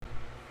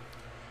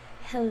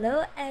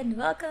Hello and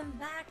welcome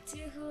back to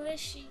Who Is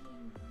She?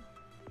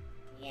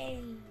 Yay!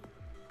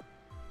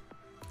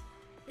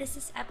 This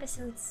is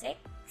episode 6.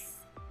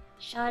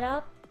 Shut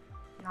up,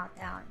 not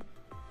down.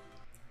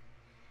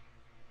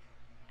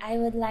 I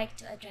would like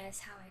to address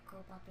how I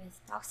cope up with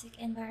toxic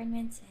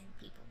environments and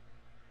people.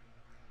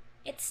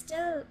 It's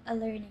still a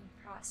learning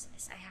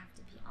process, I have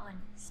to be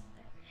honest,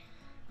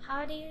 but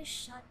how do you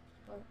shut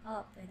people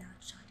up without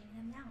shutting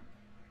them down?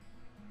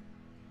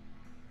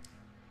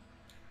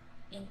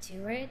 In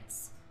 2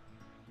 words,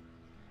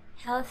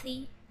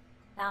 healthy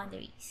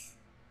boundaries.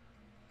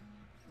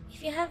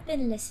 If you have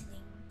been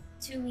listening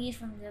to me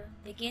from the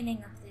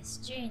beginning of this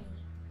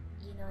journey,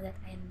 you know that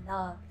I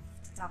love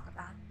to talk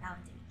about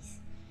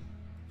boundaries.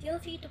 Feel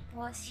free to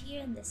pause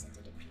here and listen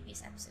to the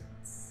previous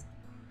episodes.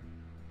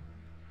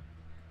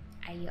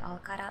 Are you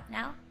all caught up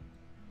now?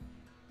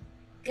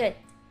 Good,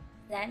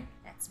 then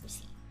let's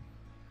proceed.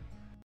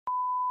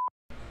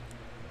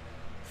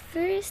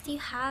 First, you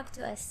have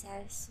to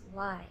assess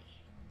why.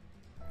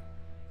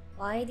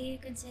 Why do you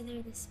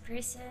consider this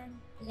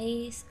person,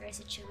 place, or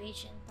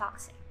situation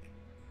toxic?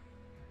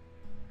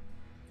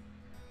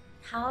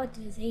 How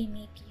do they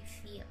make you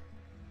feel?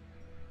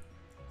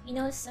 You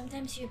know,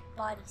 sometimes your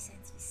body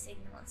sends you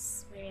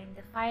signals wherein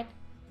the fight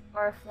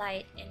or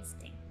flight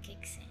instinct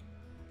kicks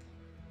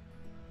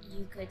in.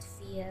 You could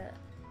feel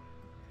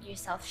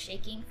yourself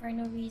shaking for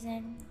no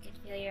reason. You could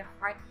feel your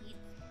heartbeat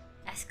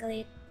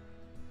escalate.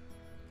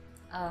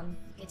 You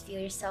could feel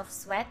yourself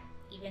sweat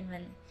even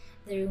when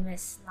the room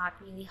is not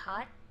really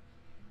hot.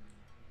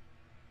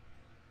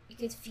 You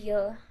could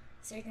feel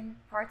certain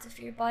parts of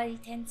your body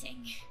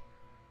tensing,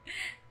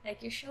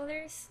 like your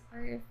shoulders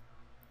or your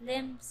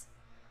limbs,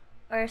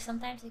 or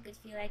sometimes you could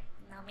feel like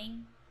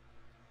numbing,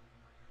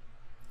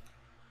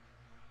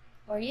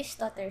 or you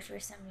stutter for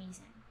some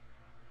reason.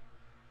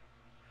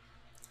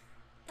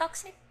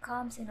 Toxic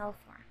comes in all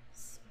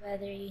forms,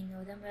 whether you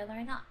know them well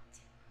or not,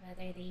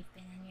 whether they've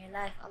been in your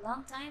life a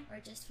long time or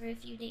just for a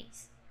few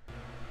days.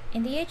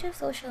 In the age of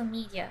social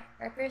media,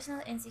 our personal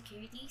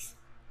insecurities,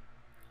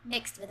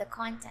 mixed with the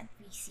content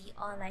we see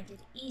online, could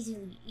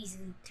easily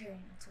turn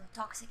into a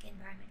toxic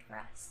environment for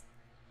us.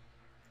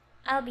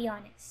 I'll be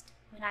honest,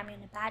 when I'm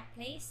in a bad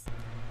place,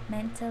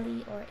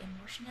 mentally or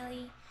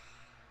emotionally,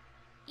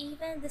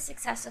 even the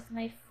success of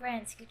my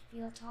friends could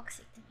feel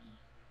toxic to me.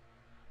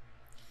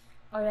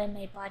 Or when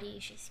my body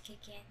issues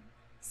kick in,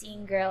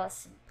 seeing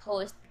girls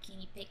post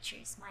bikini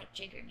pictures might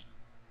trigger me.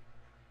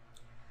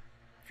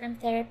 From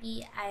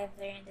therapy, I've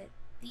learned that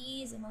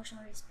these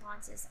emotional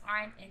responses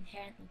aren't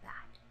inherently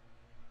bad.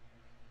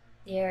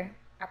 They're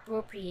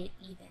appropriate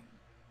even,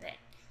 but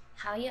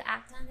how you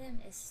act on them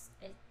is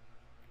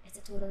a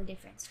totally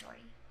different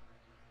story.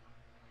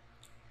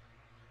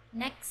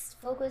 Next,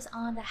 focus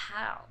on the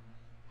how.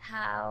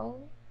 How,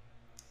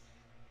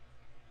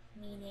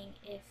 meaning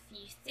if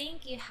you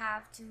think you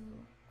have to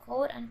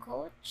quote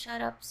unquote shut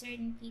up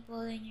certain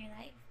people in your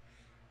life,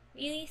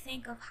 really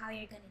think of how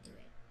you're gonna do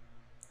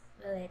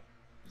it. Will it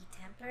be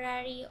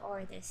temporary, or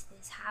does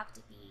this have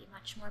to be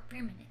much more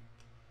permanent?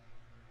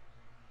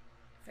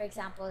 For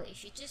example,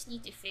 if you just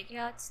need to figure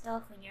out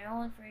stuff on your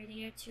own for a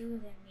day or two,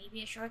 then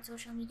maybe a short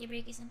social media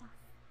break is enough.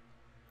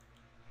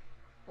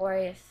 Or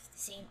if the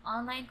same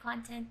online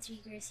content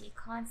triggers you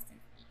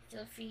constantly,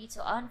 feel free to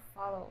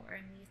unfollow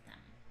or mute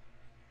them.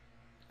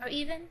 Or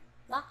even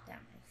block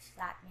them if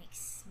that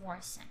makes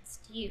more sense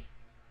to you.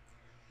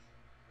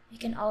 You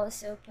can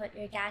also put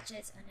your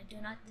gadgets on a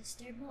do not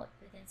disturb mode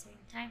within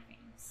certain time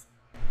frames.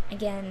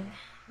 Again,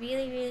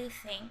 really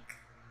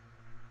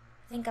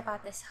think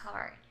about this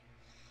hard.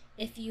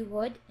 If you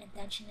would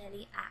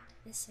intentionally act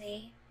this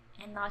way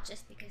and not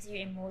just because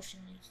you're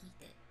emotionally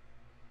heated.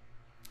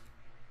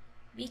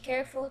 Be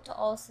careful to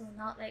also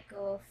not let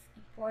go of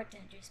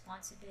important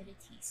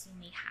responsibilities you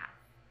may have.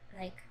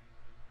 Like,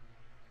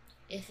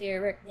 if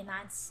your work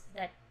demands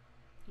that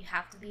you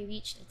have to be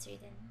reached at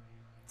certain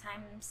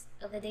times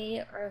of the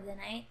day or of the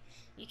night,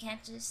 you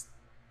can't just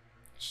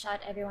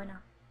shut everyone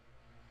up.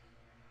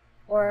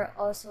 Or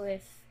also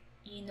if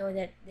you know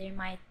that there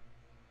might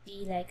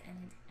be like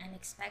an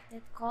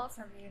unexpected call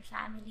from your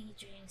family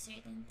during a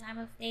certain time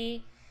of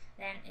day,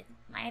 then it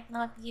might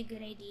not be a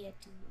good idea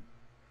to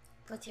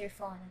put your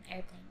phone on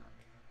airplane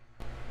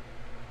mode.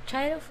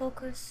 Try to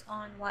focus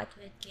on what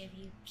would give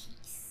you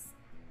peace.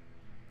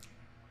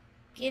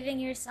 Giving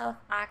yourself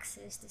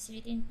access to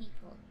certain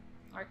people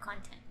or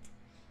content,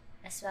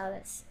 as well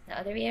as the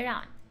other way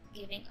around,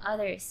 giving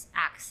others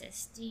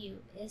access to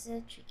you, is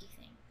a tricky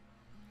thing.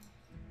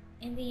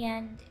 In the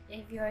end,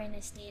 if you're in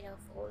a state of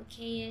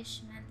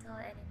okayish mental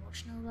and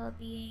emotional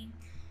well-being,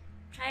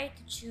 try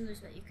to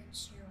choose what you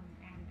consume,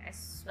 and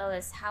as well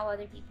as how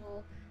other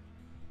people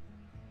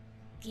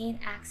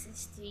gain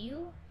access to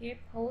you, your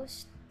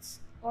posts,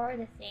 or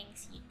the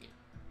things you do.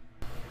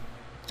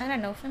 I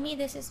don't know, for me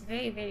this is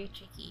very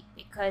tricky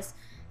because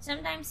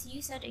sometimes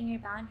you setting your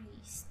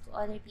boundaries to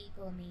other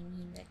people may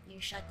mean that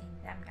you're shutting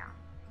them down.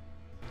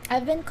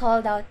 I've been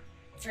called out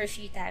for a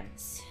few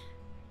times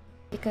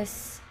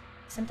because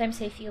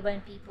sometimes I feel when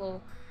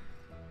people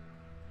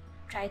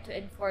try to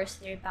enforce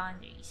their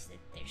boundaries, that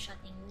they're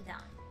shutting you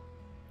down.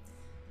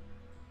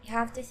 You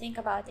have to think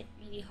about it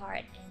really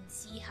hard and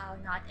see how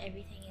not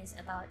everything is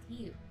about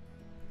you.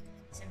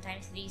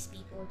 Sometimes these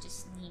people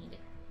just need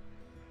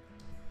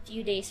a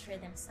few days for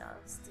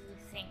themselves to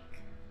think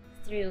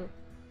through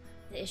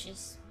the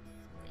issues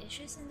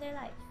in their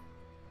life.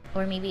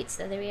 Or maybe it's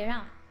the other way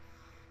around.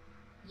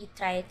 You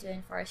try to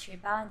enforce your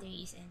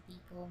boundaries and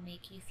people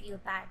make you feel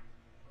bad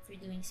for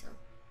doing so.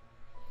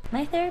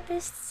 My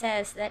therapist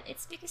says that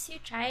it's because you're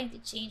trying to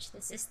change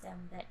the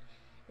system that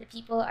the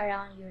people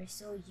around you are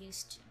so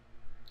used to.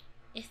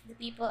 If the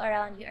people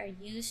around you are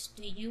used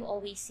to you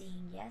always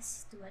saying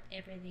yes to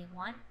whatever they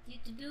want you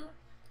to do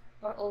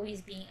or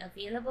always being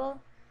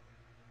available,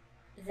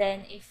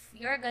 then if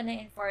you're gonna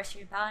enforce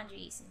your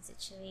boundaries in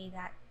such a way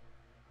that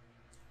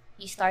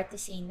you start to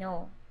say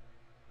no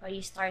or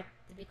you start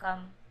to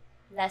become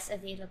less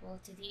available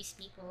to these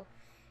people,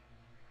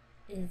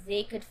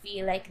 they could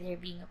feel like they're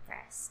being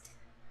oppressed.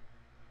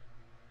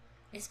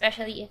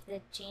 Especially if the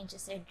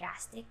changes are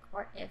drastic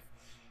or if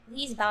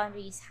these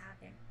boundaries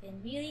haven't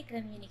been really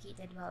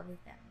communicated well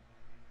with them.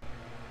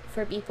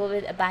 For people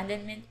with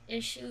abandonment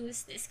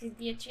issues, this could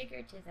be a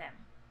trigger to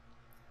them.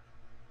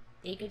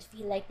 They could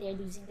feel like they're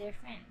losing their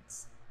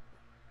friends.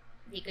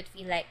 They could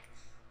feel like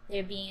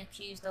they're being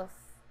accused of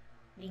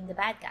being the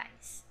bad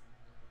guys.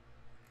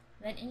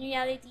 When in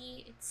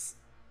reality, it's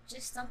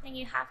just something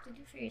you have to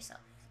do for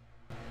yourself.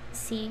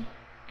 See,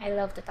 I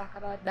love to talk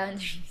about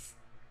boundaries.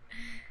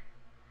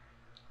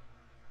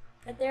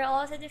 But there are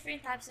also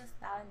different types of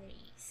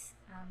boundaries.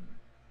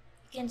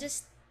 You can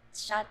just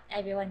shut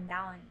everyone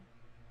down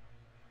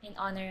in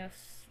honor of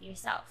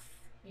yourself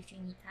if you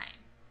need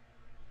time.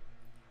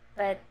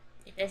 But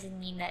it doesn't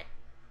mean that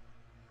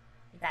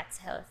that's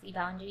a healthy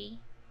boundary.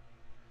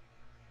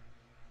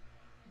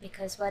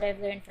 Because what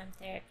I've learned from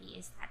therapy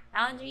is that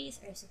boundaries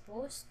are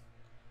supposed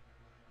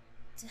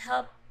to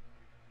help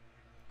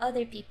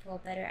other people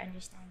better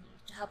understand you,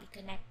 to help you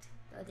connect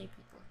to other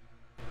people.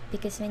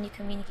 Because when you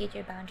communicate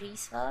your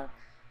boundaries well,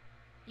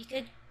 you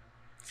could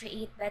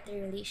create better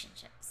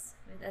relationships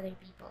with other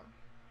people.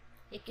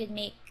 It could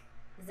make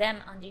them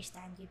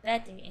understand you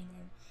better, and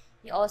then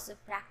you also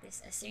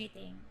practice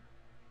asserting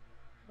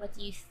what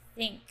you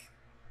think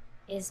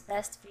is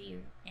best for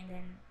you, and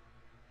then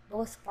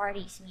both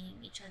parties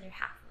meeting each other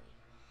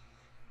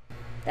halfway.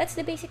 That's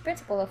the basic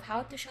principle of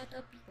how to shut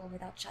up people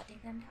without shutting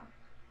them down.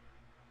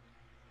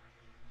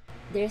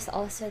 There's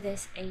also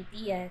this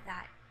idea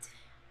that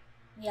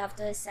you have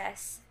to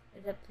assess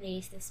the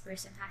place this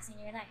person has in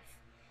your life.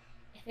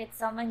 If it's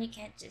someone you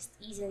can't just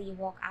easily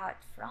walk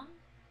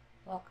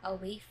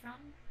away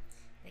from,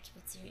 like if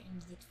it's your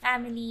immediate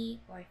family,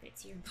 or if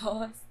it's your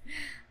boss,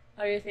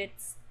 or if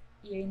it's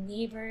your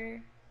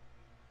neighbor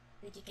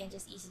that you can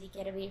just easily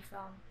get away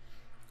from,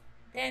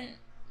 then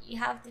you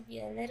have to be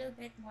a little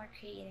bit more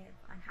creative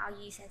on how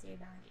you set your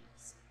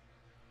boundaries.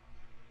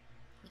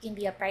 You can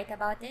be upright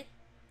about it.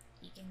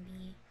 You can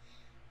be,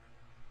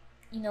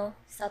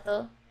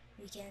 subtle.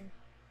 You can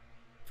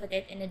put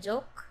it in a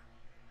joke.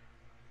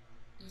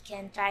 You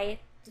can try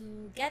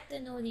to get to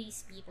know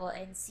these people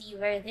and see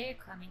where they're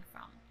coming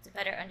from to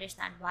better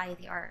understand why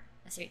they are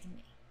a certain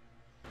way.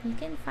 You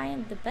can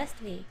find the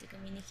best way to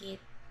communicate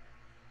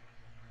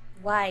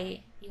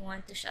why you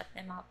want to shut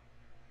them up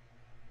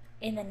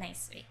in a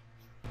nice way.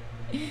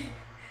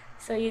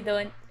 So you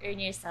don't earn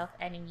yourself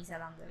enemies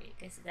along the way,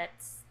 because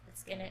that's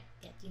gonna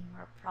get you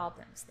more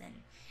problems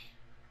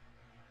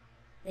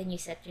than you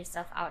set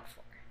yourself out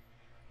for.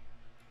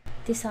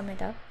 To sum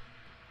it up,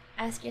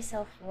 ask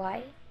yourself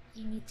why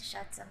you need to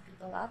shut some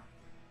people up,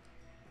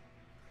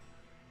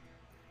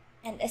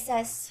 and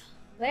assess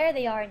where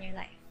they are in your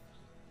life.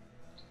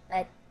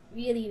 But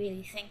really,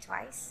 really think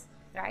twice,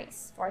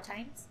 thrice, 4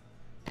 times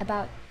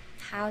about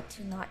how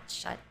to not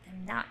shut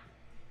them down.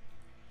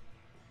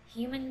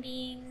 Human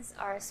beings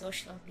are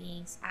social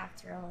beings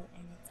after all,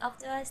 and it's up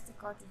to us to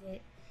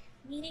cultivate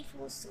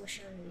meaningful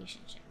social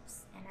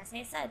relationships. And as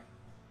I said,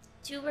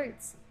 2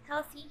 words: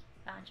 healthy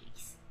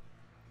boundaries.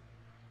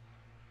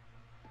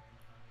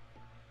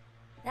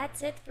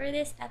 That's it for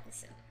this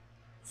episode.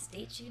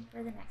 Stay tuned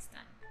for the next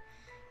one.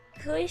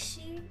 Who Is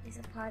She is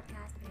a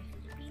podcast by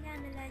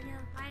Filipina millennial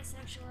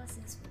bisexual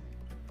cis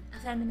woman, a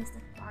feminist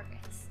in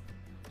progress,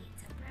 a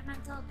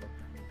temperamental book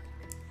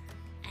promoter,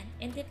 an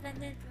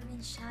independent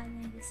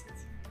provinciana in the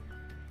city,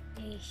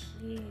 a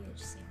huge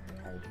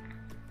Cimarelli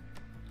fan.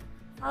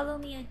 Follow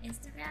me on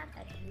Instagram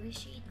at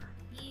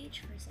whoisshe.ph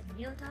for some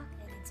real talk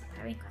and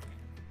inspiring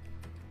content.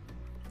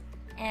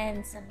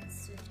 And some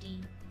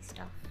Swiftie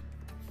stuff.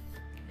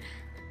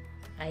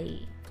 Bye.